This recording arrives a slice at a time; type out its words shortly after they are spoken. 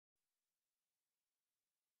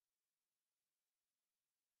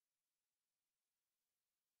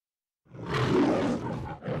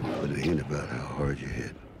it ain't about how hard you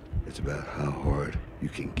hit. It's about how hard you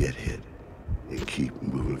can get hit and keep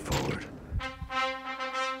moving forward.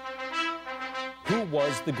 Who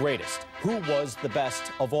was the greatest? Who was the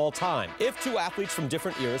best of all time? If two athletes from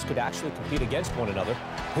different eras could actually compete against one another,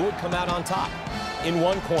 who would come out on top? In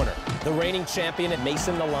one corner, the reigning champion at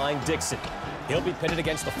Mason the Line Dixon. He'll be pitted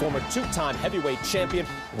against the former two-time heavyweight champion,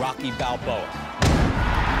 Rocky Balboa.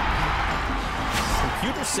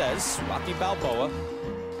 Computer says Rocky Balboa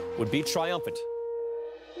would be triumphant.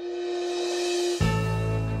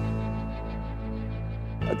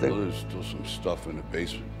 I think there's still some stuff in the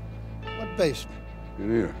basement. What basement? In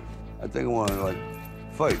here. I think I want to, like,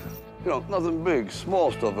 fight. You know, nothing big,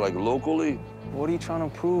 small stuff, like locally. What are you trying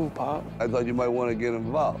to prove, Pop? I thought you might want to get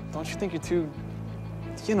involved. Don't you think you're too,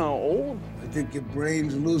 old? I think your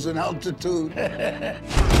brain's losing altitude.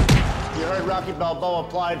 You heard Rocky Balboa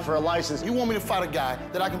applied for a license. You want me to fight a guy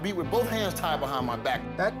that I can beat with both hands tied behind my back.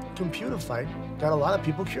 That computer fight got a lot of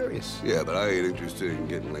people curious. Yeah, but I ain't interested in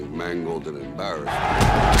getting, like, mangled and embarrassed.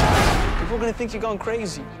 People are gonna think you're going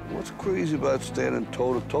crazy. What's crazy about standing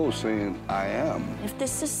toe-to-toe saying, I am? If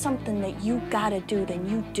this is something that you gotta do, then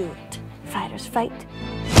you do it. Fighters fight.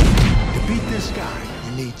 To beat this guy,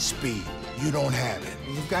 you need speed. You don't have it.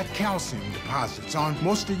 You've got calcium deposits on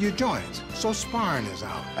most of your joints, so sparring is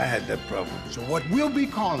out. I had that problem. So what we'll be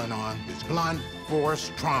calling on is blunt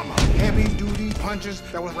force trauma. Heavy-duty punches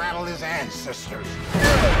that will rattle his ancestors.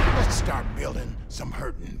 Let's start building some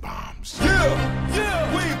hurting bombs.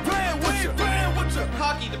 Yeah, we ain't playing with you.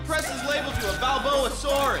 Hockey, the press has labeled you a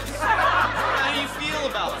Balboasaurus. How do you feel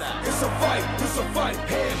about that? It's a fight,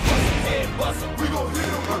 head bustin', we gon' hit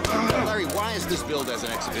him with the Larry, why is this billed as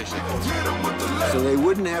an exhibition? So they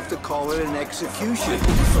wouldn't have to call it an execution.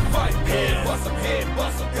 It's a fight, head bustin',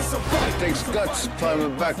 it's a fight. It takes guts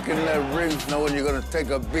climbing back in that ring knowing you're gonna take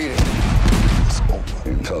a beating. It's over.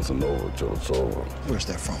 Ain't nothing over till it's over. Where's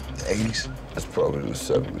that from? The 80s? That's probably in the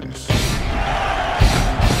 70s.